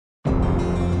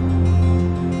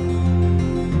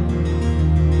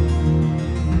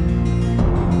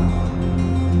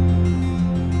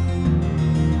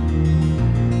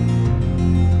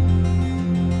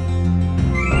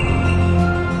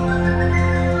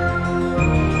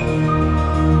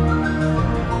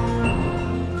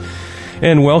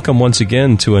And welcome once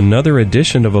again to another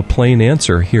edition of A Plain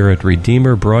Answer here at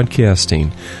Redeemer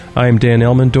Broadcasting. I'm Dan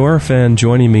Elmendorf, and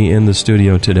joining me in the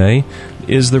studio today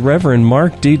is the Reverend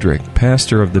Mark Diedrich,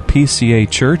 pastor of the PCA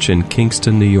Church in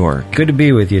Kingston, New York. Good to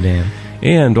be with you, Dan.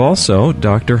 And also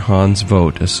Dr. Hans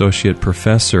Vogt, associate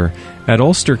professor at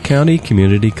Ulster County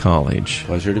Community College.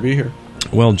 Pleasure to be here.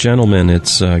 Well, gentlemen,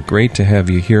 it's great to have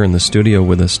you here in the studio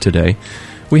with us today.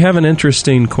 We have an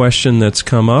interesting question that's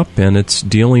come up, and it's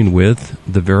dealing with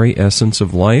the very essence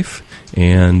of life,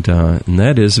 and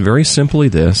that is very simply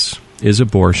this: is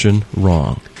abortion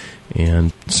wrong?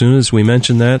 And as soon as we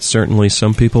mention that, certainly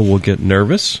some people will get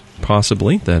nervous,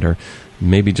 possibly, that are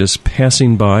maybe just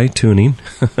passing by, tuning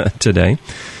today.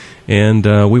 And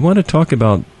we want to talk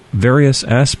about various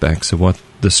aspects of what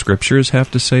the Scriptures have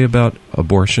to say about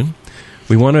abortion.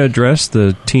 We want to address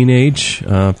the teenage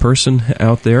person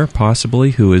out there,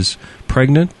 possibly, who is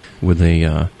pregnant with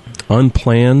a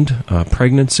unplanned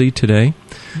pregnancy today,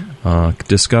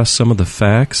 discuss some of the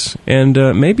facts, and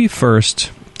maybe first,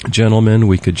 gentlemen,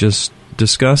 we could just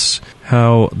discuss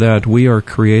how that we are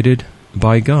created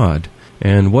by God,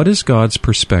 and what is God's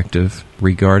perspective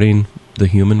regarding the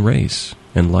human race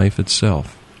and life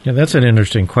itself. Yeah, that's an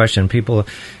interesting question. People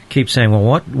keep saying,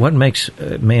 well, what makes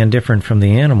man different from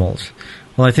the animals?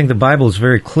 Well, I think the Bible is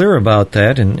very clear about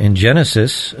that in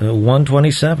Genesis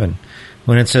 1:27,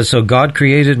 when it says, "So God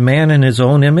created man in his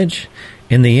own image.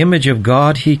 In the image of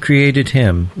God he created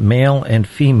him. Male and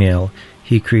female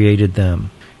he created them."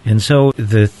 And so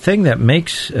the thing that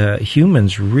makes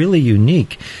humans really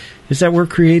unique is that we're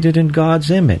created in God's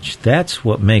image. That's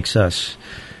what makes us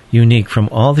unique from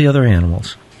all the other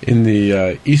animals. In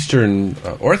the Eastern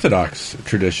Orthodox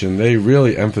tradition, they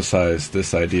really emphasize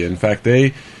this idea. In fact,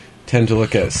 they tend to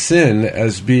look at sin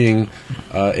as being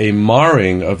a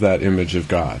marring of that image of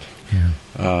God,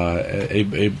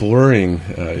 a blurring,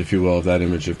 if you will, of that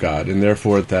image of God. And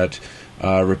therefore that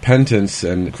repentance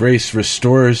and grace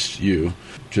restores you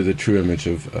to the true image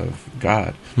of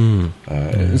God.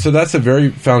 And so that's a very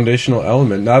foundational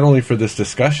element, not only for this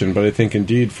discussion, but I think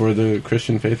indeed for the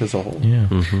Christian faith as a whole. Yeah.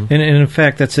 And in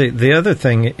fact, the other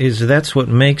thing is that's what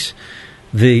makes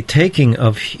the taking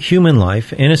of human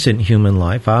life, innocent human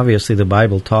life. Obviously, the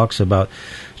Bible talks about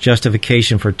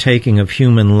justification for taking of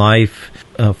human life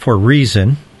for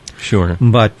reason. Sure.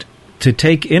 But to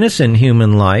take innocent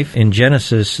human life, in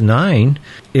Genesis 9,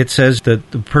 it says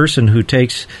that the person who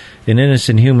takes an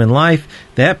innocent human life,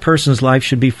 that person's life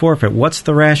should be forfeit. What's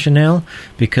the rationale?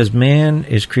 Because man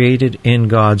is created in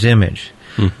God's image.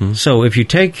 So if you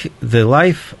take the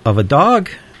life of a dog,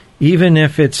 even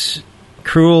if it's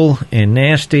cruel and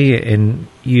nasty, and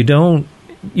you don't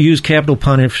use capital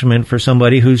punishment for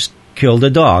somebody who's killed a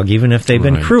dog, even if they've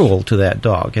been cruel to that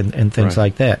dog and things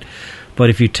like that. But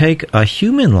if you take a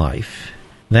human life,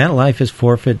 that life is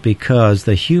forfeit because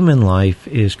the human life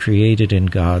is created in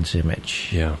God's image.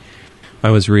 Yeah. I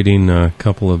was reading a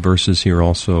couple of verses here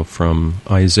also from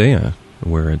Isaiah,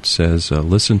 where it says,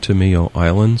 "Listen to me, O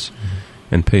islands,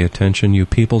 and pay attention, you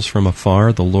peoples from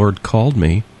afar. The Lord called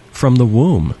me from the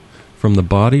womb. From the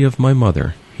body of my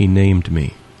mother, he named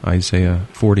me." Isaiah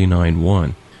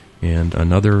 49:1. And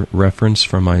another reference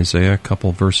from Isaiah, a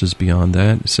couple verses beyond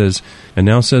that, says, "And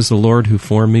now says the Lord who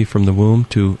formed me from the womb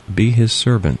to be his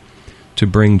servant, to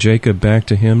bring Jacob back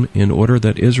to him, in order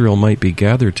that Israel might be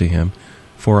gathered to him.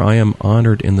 For I am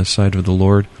honored in the sight of the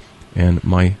Lord, and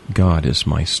my God is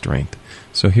my strength."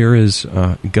 So here is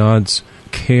God's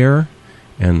care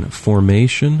and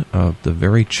formation of the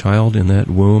very child in that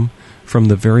womb from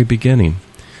the very beginning.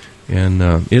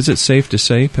 And is it safe to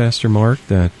say, Pastor Mark,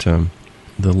 that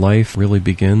the life really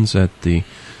begins at the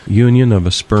union of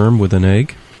a sperm with an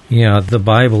egg? Yeah, the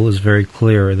Bible is very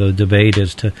clear. The debate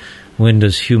as to when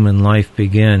does human life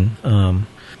begin.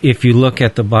 If you look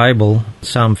at the Bible,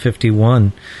 Psalm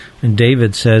 51, and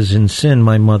David says, "In sin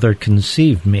my mother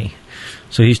conceived me."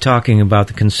 So he's talking about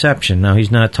the conception. Now,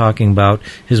 he's not talking about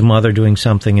his mother doing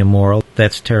something immoral.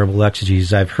 That's terrible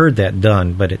exegesis. I've heard that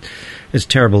done, but it's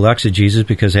terrible exegesis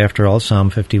because, after all,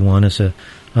 Psalm 51 is a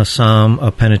psalm,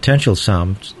 a penitential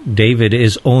psalm. David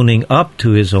is owning up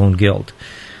to his own guilt.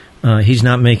 He's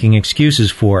not making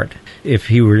excuses for it. If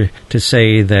he were to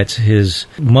say that his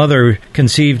mother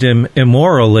conceived him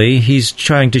immorally, he's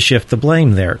trying to shift the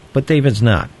blame there. But David's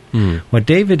not. What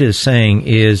David is saying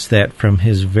is that from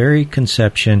his very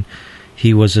conception,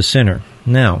 he was a sinner.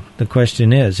 Now, the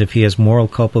question is, if he has moral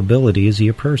culpability, is he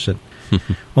a person?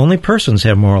 Only persons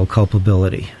have moral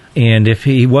culpability. And if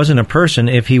he wasn't a person,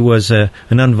 if he was an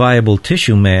unviable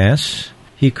tissue mass,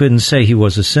 he couldn't say he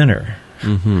was a sinner.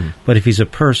 But if he's a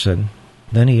person,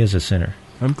 then he is a sinner.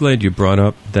 I'm glad you brought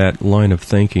up that line of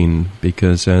thinking,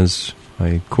 because as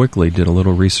I quickly did a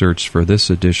little research for this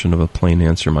edition of A Plain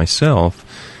Answer myself.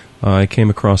 I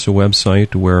came across a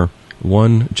website where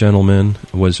one gentleman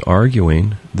was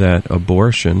arguing that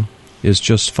abortion is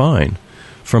just fine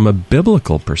from a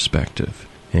biblical perspective.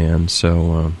 And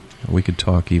so we could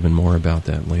talk even more about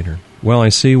that later. Well, I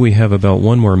see we have about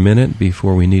one more minute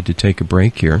before we need to take a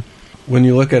break here. When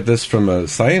you look at this from a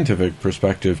scientific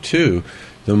perspective, too,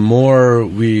 the more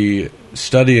we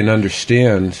study and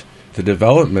understand the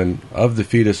development of the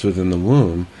fetus within the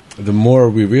womb, the more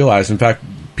we realize, in fact,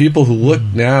 people who look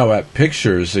now at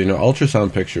pictures,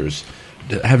 ultrasound pictures,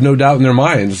 have no doubt in their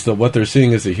minds that what they're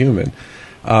seeing is a human.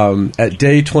 At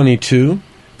day 22,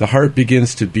 the heart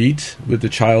begins to beat with the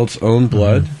child's own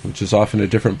blood, which is often a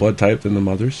different blood type than the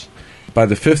mother's. By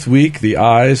the 5th week, the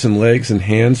eyes and legs and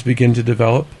hands begin to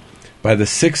develop. By the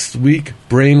 6th week,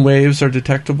 brain waves are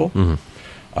detectable.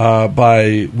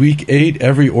 By week 8,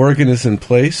 every organ is in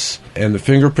place, and the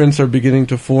fingerprints are beginning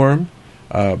to form.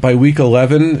 By week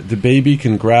 11, the baby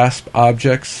can grasp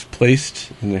objects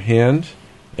placed in their hand.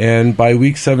 And by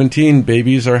week 17,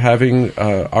 babies are having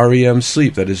REM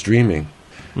sleep, that is dreaming.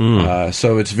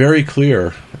 So it's very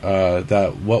clear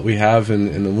that what we have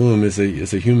in the womb is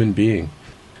a human being.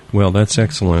 Well, that's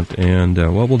excellent. And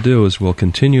what we'll do is we'll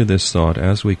continue this thought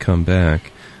as we come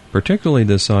back, particularly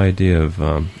this idea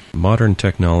of modern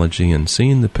technology and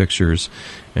seeing the pictures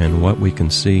and what we can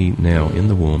see now in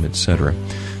the womb, etc.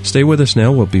 Stay with us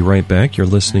now. We'll be right back. You're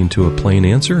listening to A Plain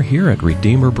Answer here at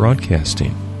Redeemer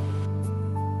Broadcasting.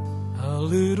 A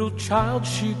little child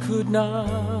she could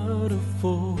not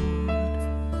afford.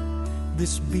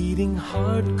 This beating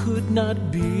heart could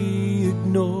not be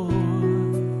ignored.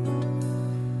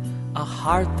 A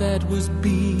heart that was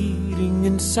beating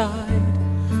inside,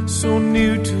 so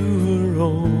near to her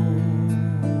own.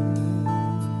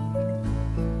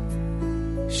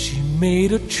 She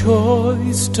made a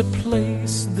choice to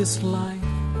place this life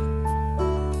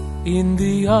in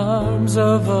the arms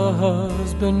of a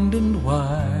husband and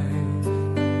wife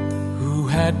who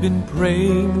had been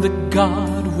praying that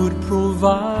God would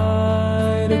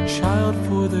provide a child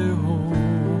for their home.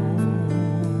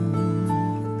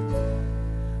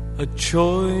 A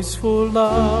choice for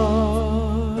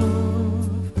love,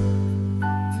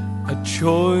 a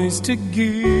choice to give.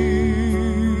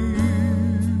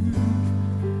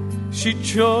 She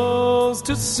chose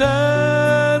to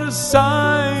set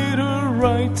aside her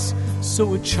rights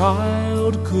so a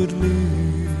child could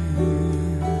live.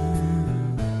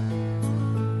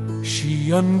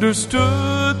 She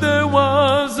understood there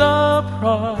was a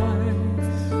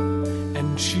price,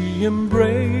 and she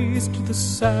embraced the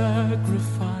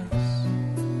sacrifice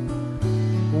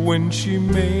when she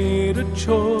made a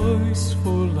choice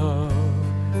for love,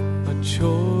 a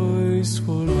choice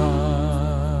for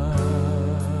life.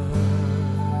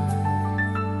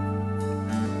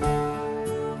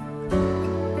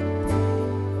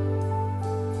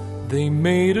 They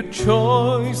made a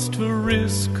choice to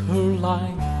risk her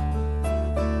life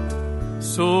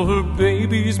so her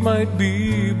babies might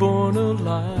be born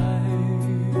alive.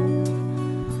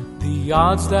 The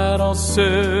odds that all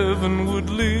 7 would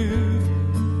live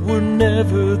were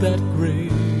never that great.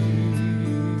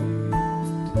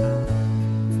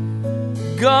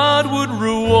 God would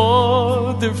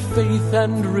reward their faith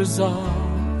and resolve.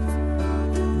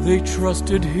 They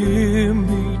trusted Him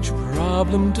each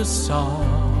problem to solve.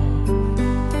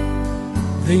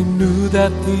 They knew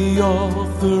that the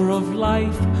author of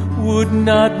life would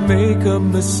not make a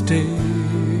mistake.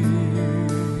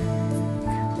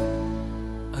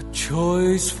 A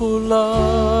choice for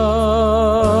love,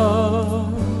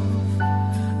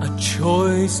 a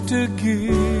choice to give.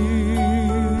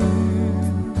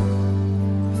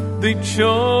 They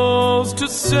chose to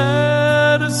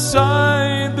set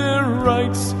aside their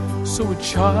rights so a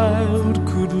child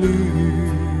could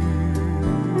live.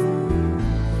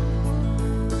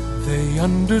 They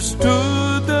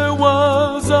understood there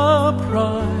was a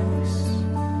price,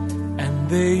 and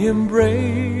they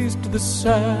embraced the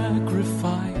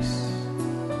sacrifice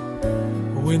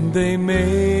when they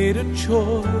made a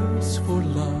choice for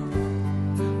love,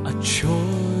 a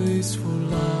choice for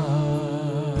life.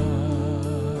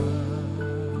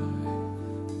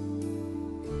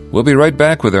 We'll be right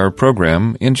back with our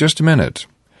program in just a minute.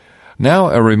 Now,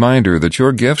 a reminder that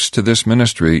your gifts to this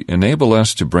ministry enable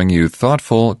us to bring you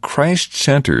thoughtful,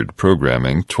 Christ-centered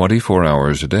programming 24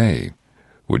 hours a day.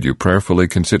 Would you prayerfully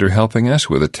consider helping us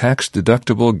with a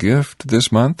tax-deductible gift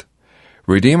this month?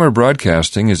 Redeemer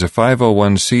Broadcasting is a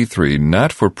 501c3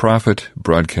 not-for-profit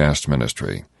broadcast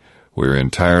ministry. We're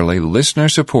entirely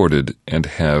listener-supported and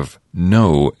have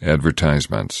no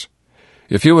advertisements.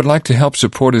 If you would like to help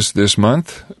support us this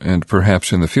month, and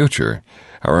perhaps in the future,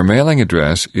 our mailing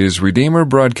address is Redeemer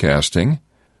Broadcasting,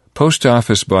 Post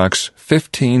Office Box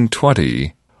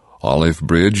 1520, Olive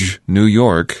Bridge, New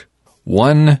York,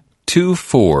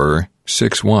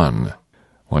 12461.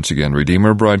 Once again,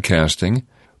 Redeemer Broadcasting,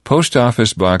 Post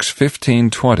Office Box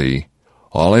 1520,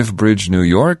 Olive Bridge, New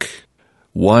York,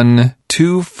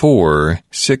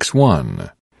 12461.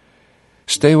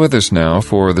 Stay with us now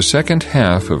for the second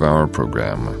half of our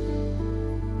program.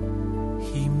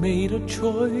 He made a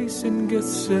choice in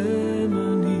Gethsemane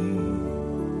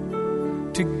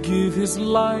to give his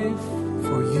life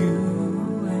for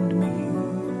you and me.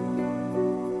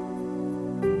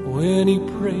 When he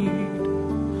prayed,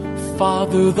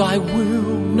 Father, thy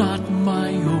will, not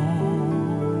my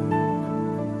own,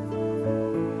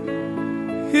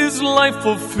 his life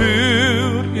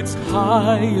fulfilled its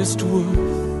highest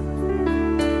worth.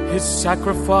 His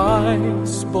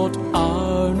sacrifice bought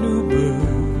our new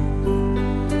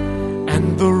birth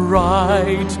and the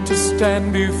right to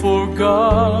stand before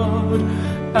God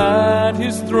at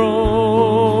His throne.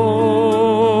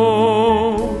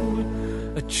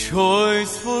 A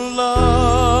choice for love,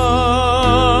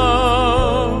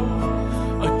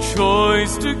 a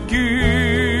choice to give.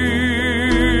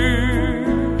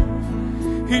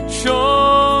 He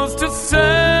chose to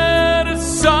set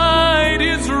aside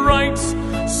His rights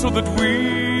so that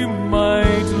we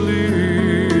might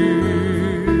live.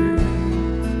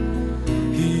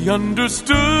 He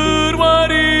understood what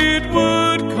it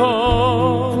would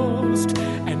cost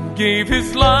and gave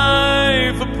his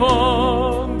life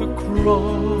upon the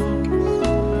cross.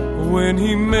 When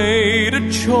he made a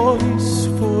choice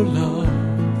for love,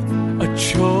 a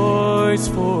choice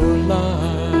for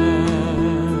life,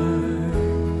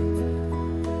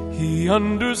 he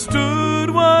understood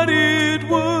what it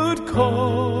would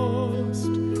cost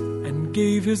and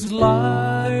gave his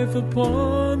life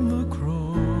upon the cross.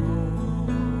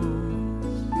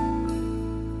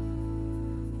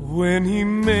 When he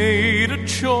made a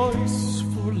choice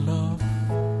for love,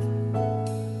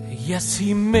 yes,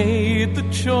 he made the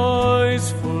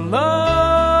choice for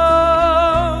love.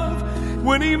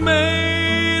 When he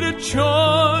made a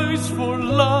choice for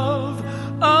love,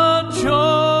 a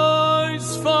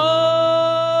choice for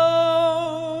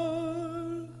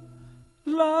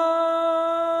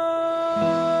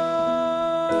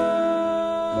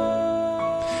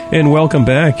And welcome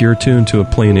back. You're tuned to A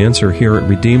Plain Answer here at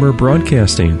Redeemer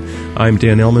Broadcasting. I'm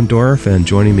Dan Elmendorf, and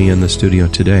joining me in the studio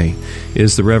today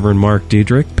is the Reverend Mark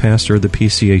Diedrich, pastor of the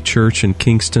PCA Church in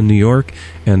Kingston, New York,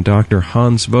 and Dr.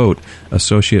 Hans Vogt,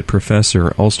 associate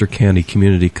professor, Ulster County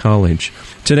Community College.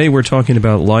 Today we're talking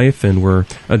about life, and we're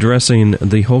addressing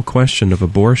the whole question of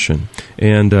abortion.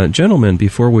 And gentlemen,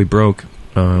 before we broke,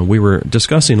 we were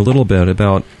discussing a little bit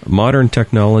about modern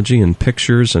technology and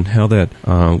pictures and how that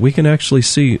we can actually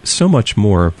see so much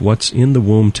more of what's in the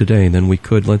womb today than we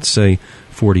could, let's say,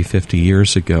 40, 50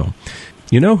 years ago.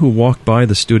 You know who walked by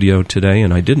the studio today,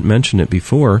 and I didn't mention it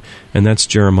before, and that's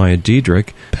Jeremiah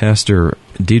Diedrich, Pastor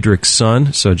Diedrich's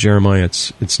son. So, Jeremiah,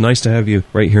 it's nice to have you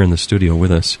right here in the studio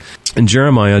with us. And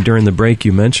Jeremiah, during the break,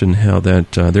 you mentioned how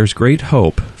that there's great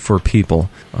hope for people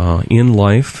in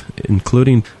life,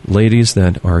 including ladies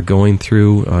that are going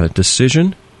through a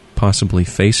decision, possibly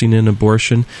facing an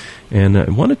abortion. And I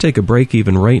want to take a break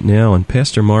even right now. And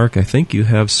Pastor Mark, I think you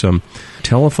have some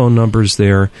telephone numbers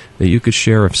there that you could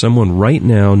share if someone right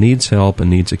now needs help and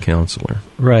needs a counselor.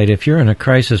 Right. If you're in a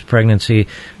crisis pregnancy,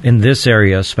 in this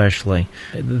area especially,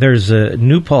 there's a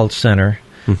New Paltz Center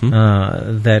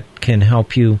that can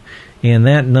help you. And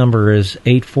that number is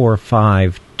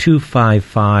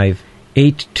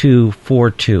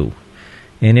 845-255-8242.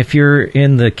 And if you're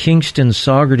in the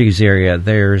Kingston-Saugerties area,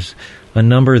 there's a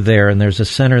number there, and there's a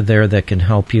center there that can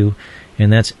help you,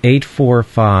 and that's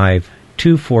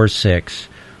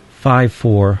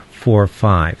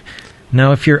 845-246-5445.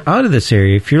 Now, if you're out of this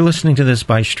area, if you're listening to this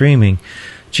by streaming,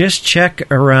 just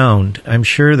check around. I'm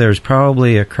sure there's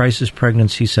probably a crisis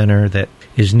pregnancy center that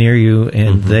is near you,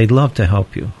 and they'd love to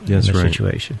help you in this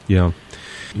situation. Yeah.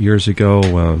 Years ago,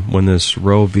 when this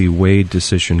Roe v. Wade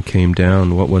decision came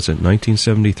down, what was it,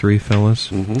 1973, fellas?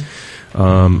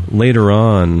 Later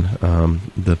on,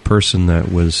 the person that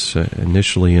was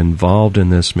initially involved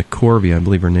in this, McCorvey, I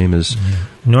believe her name is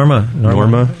Norma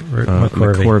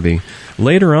McCorvey.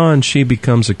 Later on, she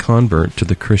becomes a convert to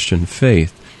the Christian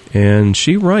faith. And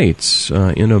she writes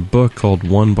in a book called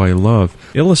Won by Love,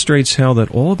 illustrates how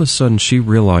that all of a sudden she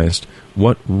realized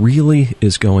what really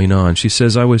is going on. She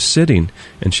says, I was sitting,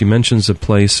 and she mentions a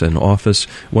place, an office,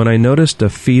 when I noticed a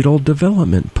fetal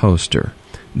development poster.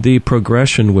 The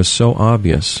progression was so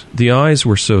obvious. The eyes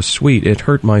were so sweet, it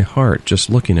hurt my heart just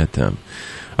looking at them.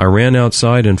 I ran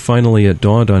outside, and finally it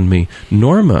dawned on me.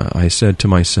 Norma, I said to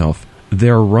myself,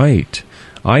 they're right.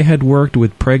 I had worked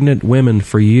with pregnant women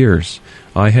for years.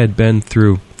 I had been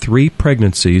through 3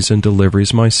 pregnancies and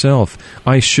deliveries myself.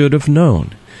 I should have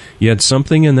known. Yet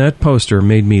something in that poster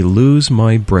made me lose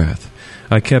my breath.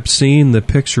 I kept seeing the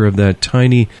picture of that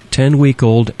tiny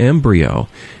 10-week-old embryo,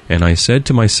 and I said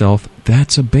to myself,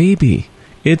 that's a baby.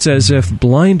 It's as if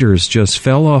blinders just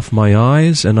fell off my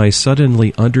eyes, and I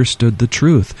suddenly understood the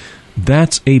truth.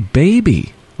 That's a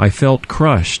baby. I felt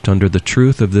crushed under the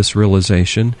truth of this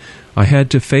realization. I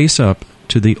had to face up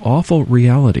to the awful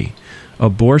reality.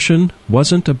 Abortion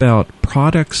wasn't about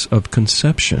products of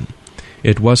conception.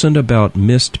 It wasn't about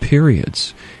missed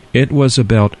periods. It was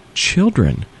about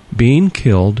children being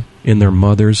killed in their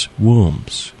mothers'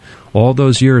 wombs. All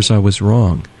those years I was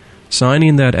wrong.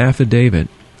 Signing that affidavit,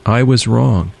 I was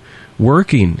wrong.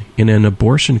 Working in an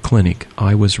abortion clinic,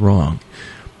 I was wrong.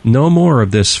 No more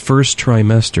of this first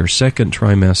trimester, second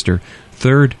trimester,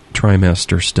 third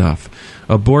trimester stuff.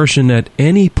 Abortion at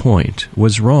any point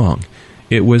was wrong.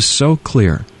 It was so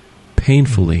clear,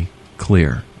 painfully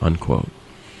clear, unquote.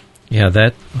 Yeah,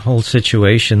 that whole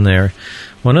situation there.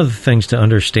 One of the things to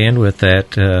understand with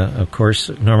that, of course,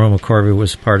 Norma McCorvey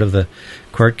was part of the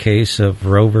court case of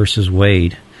Roe versus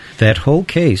Wade. That whole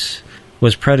case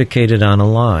was predicated on a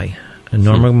lie.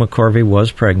 Norma McCorvey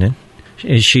was pregnant.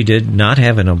 She did not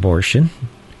have an abortion,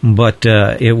 but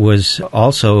it was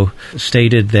also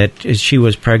stated that she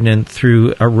was pregnant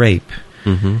through a rape.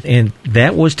 Mm-hmm. And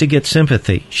that was to get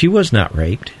sympathy. She was not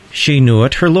raped. She knew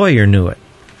it. Her lawyer knew it.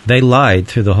 They lied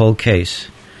through the whole case.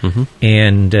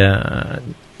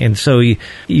 Mm-hmm. And so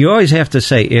you always have to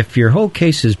say, if your whole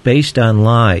case is based on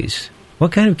lies,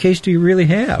 what kind of case do you really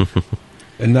have?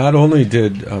 And not only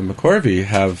did McCorvey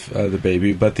have the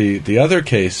baby, but the other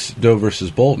case, Doe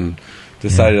versus Bolton,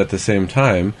 decided at the same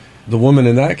time. The woman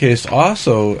in that case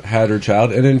also had her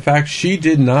child, and in fact, she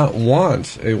did not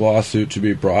want a lawsuit to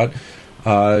be brought.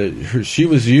 She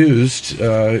was used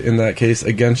in that case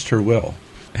against her will.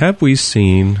 Have we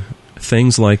seen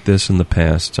things like this in the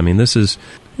past? I mean, this is,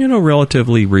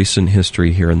 relatively recent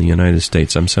history here in the United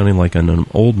States. I'm sounding like an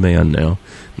old man now,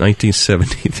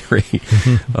 1973.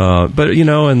 But, in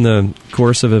the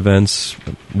course of events,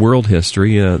 world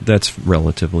history, that's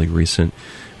relatively recent.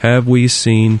 Have we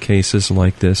seen cases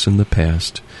like this in the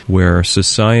past where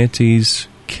societies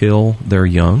kill their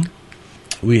young?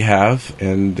 We have,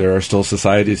 and there are still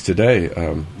societies today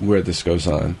where this goes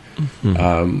on.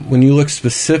 Mm-hmm. When you look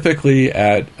specifically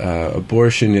at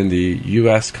abortion in the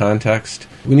U.S. context,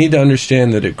 we need to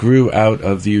understand that it grew out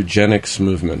of the eugenics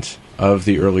movement of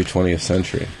the early 20th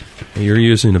century. You're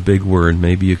using a big word.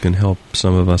 Maybe you can help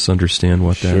some of us understand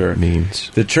what that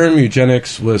means. The term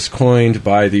eugenics was coined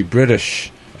by the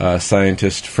British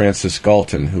scientist Francis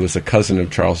Galton, who was a cousin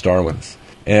of Charles Darwin's.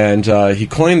 And he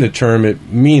coined the term. It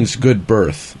means good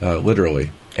birth, literally.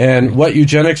 And what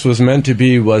eugenics was meant to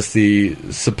be was the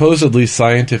supposedly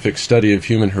scientific study of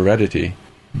human heredity,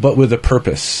 but with a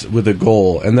purpose, with a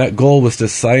goal. And that goal was to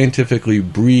scientifically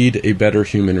breed a better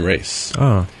human race.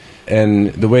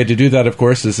 And the way to do that, of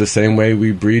course, is the same way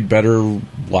we breed better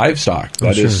livestock.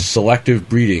 That is selective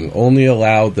breeding. Only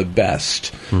allow the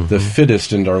best, the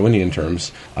fittest in Darwinian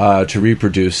terms, to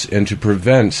reproduce and to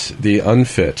prevent the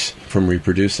unfit from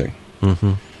reproducing.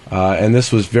 And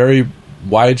this was very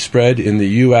widespread in the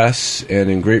U.S. and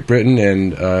in Great Britain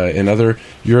and in other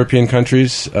European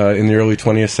countries in the early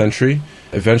 20th century.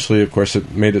 Eventually, of course,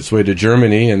 it made its way to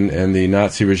Germany, and the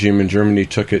Nazi regime in Germany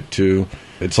took it to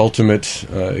its ultimate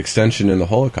extension in the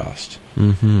Holocaust.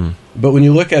 But when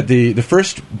you look at the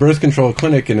first birth control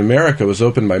clinic in America was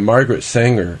opened by Margaret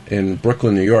Sanger in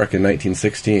Brooklyn, New York in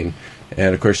 1916.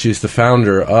 And, of course, she's the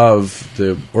founder of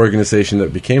the organization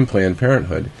that became Planned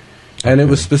Parenthood. And it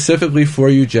was specifically for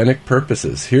eugenic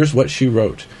purposes. Here's what she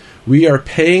wrote. We are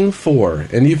paying for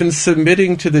and even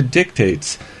submitting to the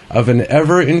dictates of an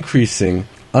ever-increasing,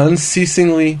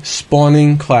 unceasingly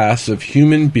spawning class of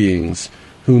human beings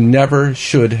who never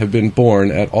should have been born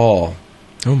at all.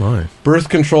 Oh, my. Birth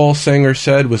control, Sanger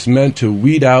said, was meant to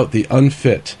weed out the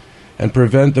unfit and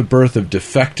prevent the birth of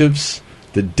defectives,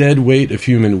 the dead weight of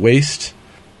human waste,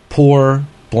 poor,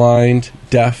 blind,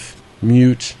 deaf,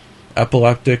 mute,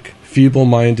 epileptic,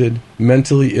 feeble-minded,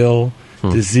 mentally ill,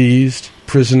 diseased,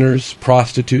 prisoners,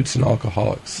 prostitutes, and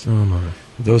alcoholics. Oh, my.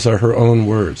 Those are her own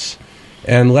words.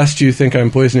 And lest you think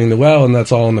I'm poisoning the well and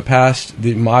that's all in the past,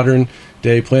 the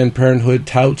modern-day Planned Parenthood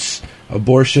touts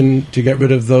abortion to get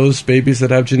rid of those babies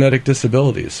that have genetic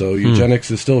disabilities. So eugenics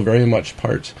is still very much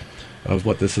part of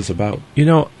what this is about. You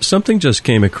know, something just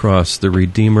came across the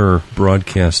Redeemer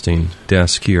Broadcasting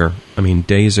desk here,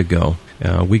 days ago.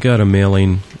 We got a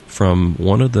mailing from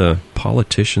one of the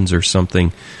politicians or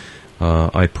something.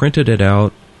 I printed it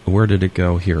out. Where did it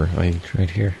go? Here. Right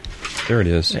here. There it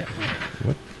is. Yeah.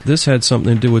 What? This had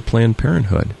something to do with Planned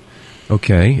Parenthood.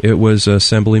 Okay, it was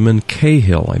Assemblyman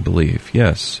Cahill, I believe.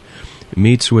 Yes.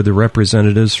 Meets with the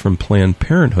representatives from Planned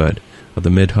Parenthood of the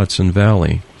Mid-Hudson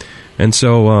Valley. And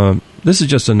so this is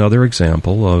just another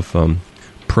example of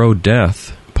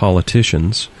pro-death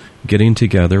politicians getting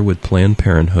together with Planned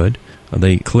Parenthood.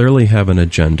 They clearly have an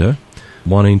agenda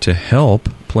wanting to help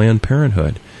Planned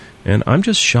Parenthood. And I'm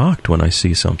just shocked when I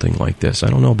see something like this. I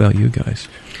don't know about you guys.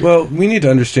 Well, we need to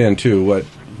understand, too,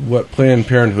 what Planned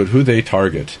Parenthood, who they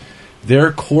target.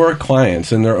 Their core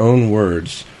clients, in their own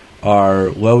words, are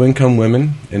low-income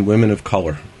women and women of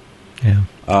color. Yeah.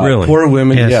 Really? Poor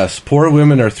women, Yes. Poor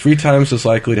women are 3 times as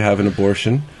likely to have an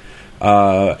abortion.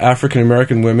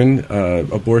 African-American women,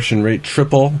 abortion rate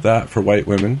triple that for white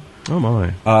women. Oh,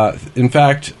 my. In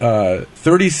fact,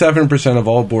 37% of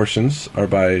all abortions are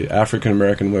by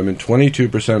African-American women,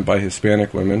 22% by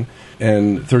Hispanic women,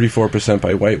 and 34%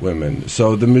 by white women.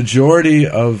 So the majority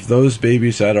of those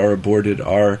babies that are aborted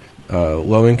are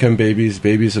low-income babies,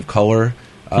 babies of color.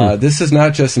 This is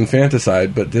not just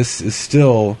infanticide, but this is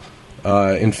still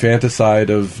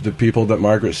infanticide of the people that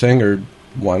Margaret Sanger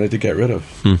wanted to get rid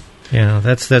of. Yeah,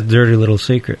 that's that dirty little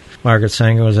secret. Margaret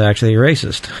Sanger was actually a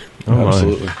racist. Oh,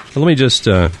 Absolutely. my. Well, let me just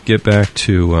get back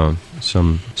to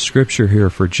some scripture here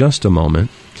for just a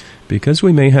moment, because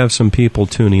we may have some people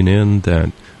tuning in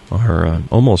that are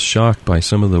almost shocked by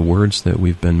some of the words that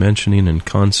we've been mentioning and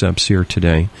concepts here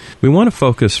today. We want to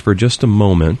focus for just a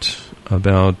moment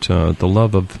about the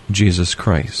love of Jesus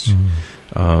Christ.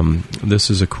 This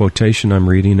is a quotation I'm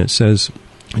reading. It says,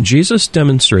 Jesus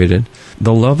demonstrated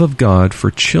the love of God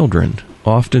for children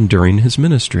often during his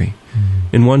ministry.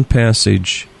 In one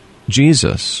passage,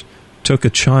 Jesus took a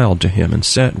child to him and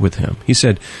sat with him. He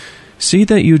said, "See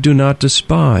that you do not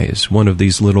despise one of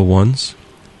these little ones,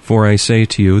 for I say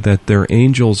to you that their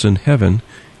angels in heaven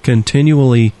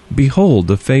continually behold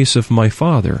the face of my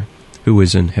Father who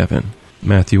is in heaven."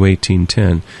 Matthew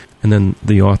 18:10. And then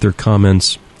the author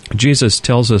comments, Jesus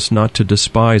tells us not to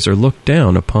despise or look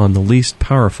down upon the least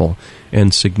powerful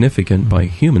and significant by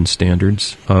human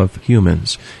standards of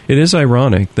humans. It is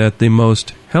ironic that the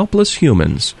most helpless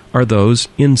humans are those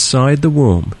inside the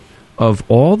womb. Of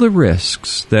all the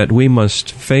risks that we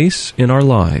must face in our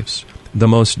lives, the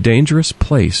most dangerous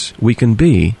place we can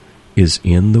be is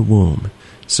in the womb,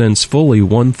 since fully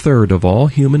 1/3 of all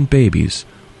human babies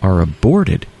are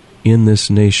aborted in this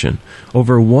nation,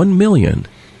 over 1 million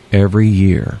every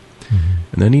year.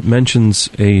 And then he mentions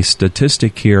a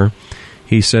statistic here.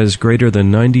 He says greater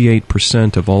than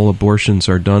 98% of all abortions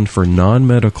are done for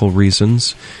non-medical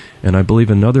reasons, and I believe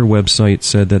another website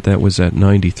said that was at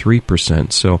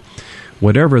 93%. So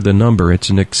whatever the number, it's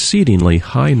an exceedingly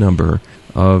high number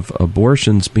of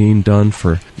abortions being done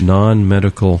for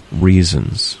non-medical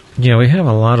reasons. Yeah, we have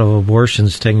a lot of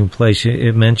abortions taking place.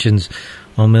 It mentions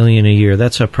 1 million a year.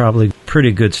 That's a probably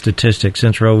pretty good statistic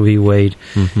since Roe v. Wade.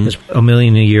 It's 1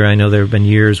 million a year. I know there have been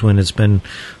years when it's been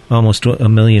almost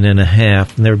 1.5 million, and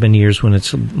there have been years when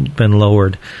it's been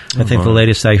lowered. I think the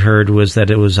latest I heard was that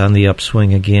it was on the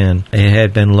upswing again. It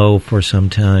had been low for some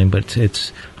time, but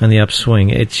it's on the upswing.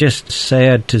 It's just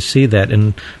sad to see that.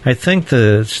 And I think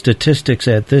the statistics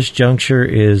at this juncture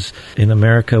is, in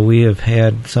America, we have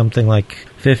had something like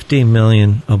 50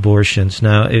 million abortions.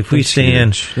 Now, if we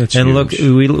stand and look,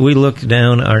 we look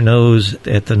down our nose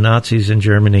at the Nazis in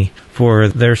Germany for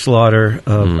their slaughter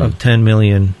of 10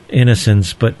 million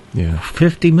innocents, but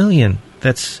 50 million.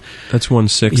 That's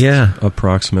 1/6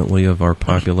 approximately of our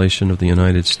population of the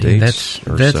United States.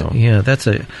 That's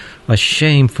a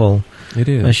shameful. It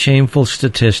is a shameful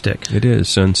statistic. It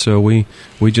is, and so we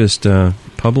just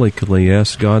publicly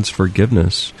ask God's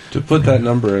forgiveness. To put that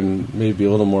number in maybe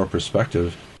a little more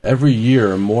perspective, every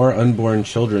year more unborn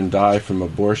children die from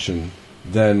abortion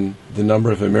than the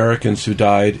number of Americans who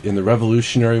died in the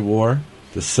Revolutionary War,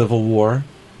 the Civil War,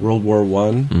 World War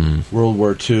I, World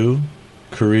War II,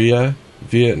 Korea,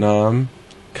 Vietnam,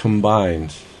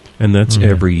 combined. And that's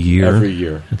every year? Every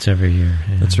year. That's every year.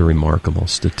 Yeah. That's a remarkable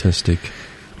statistic.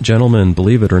 Gentlemen,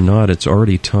 believe it or not, it's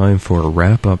already time for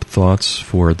wrap-up thoughts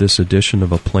for this edition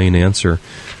of A Plain Answer.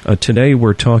 Today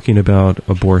we're talking about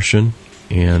abortion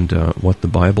and what the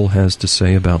Bible has to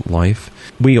say about life.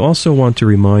 We also want to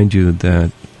remind you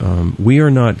that we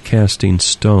are not casting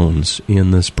stones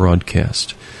in this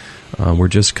broadcast. We're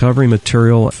just covering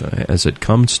material as it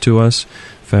comes to us.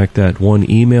 fact, that one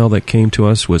email that came to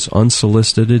us was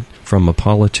unsolicited from a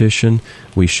politician.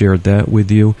 We shared that with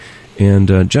you.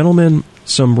 And gentlemen,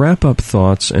 some wrap-up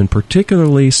thoughts and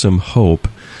particularly some hope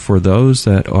for those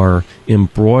that are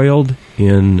embroiled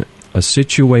in a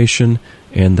situation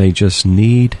and they just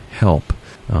need help.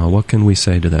 What can we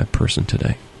say to that person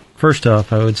today? First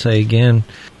off, I would say again,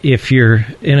 if you're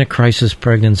in a crisis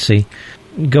pregnancy,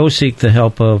 go seek the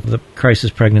help of the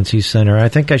Crisis Pregnancy Center. I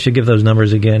think I should give those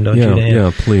numbers again, don't you, Dan?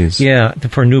 Yeah, please. Yeah,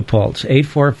 for New Paltz,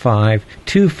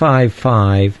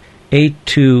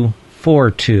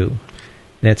 845-255-8242.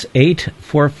 That's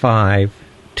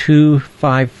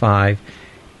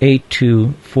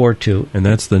 845-255-8242. And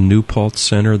that's the New Paltz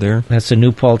Center there? That's the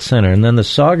New Paltz Center. And then the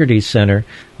Saugerty Center,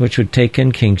 which would take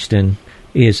in Kingston,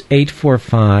 is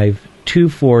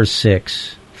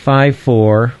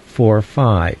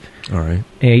 845-246-5445. All right.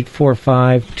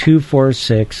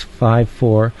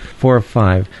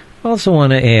 845-246-5445. I also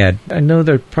want to add, I know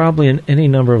there are probably any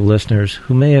number of listeners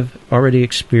who may have already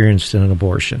experienced an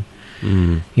abortion.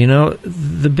 Mm. You know,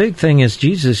 the big thing is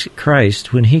Jesus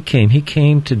Christ, when He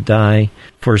came to die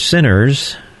for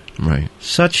sinners, right,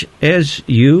 such as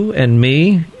you and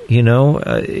me. You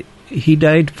know, He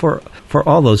died for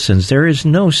all those sins. There is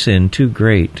no sin too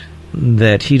great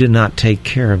that He did not take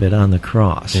care of it on the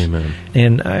cross. Amen.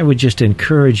 And I would just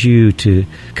encourage you to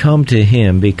come to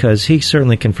Him because He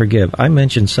certainly can forgive. I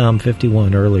mentioned Psalm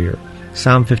 51 earlier.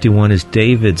 Psalm 51 is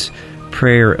David's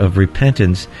prayer of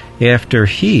repentance after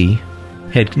he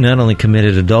had not only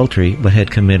committed adultery, but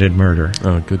had committed murder.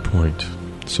 Oh, good point.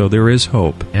 So there is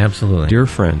hope. Absolutely. Dear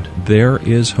friend, there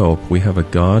is hope. We have a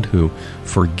God who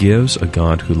forgives, a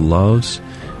God who loves,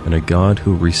 and a God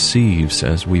who receives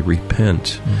as we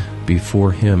repent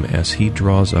before Him as He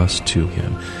draws us to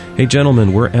Him. Hey,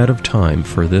 gentlemen, we're out of time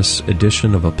for this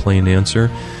edition of A Plain Answer.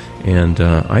 And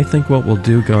I think what we'll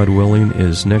do, God willing,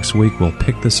 is next week we'll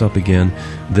pick this up again,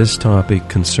 this topic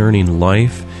concerning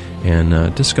life,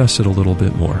 and discuss it a little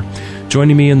bit more.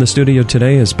 Joining me in the studio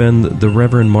today has been the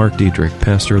Reverend Mark Diedrich,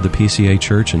 pastor of the PCA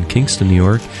Church in Kingston, New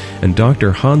York, and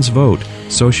Dr. Hans Vogt,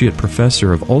 Associate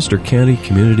Professor of Ulster County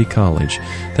Community College.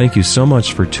 Thank you so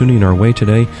much for tuning our way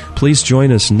today. Please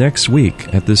join us next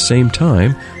week at this same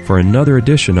time for another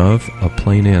edition of A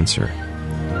Plain Answer.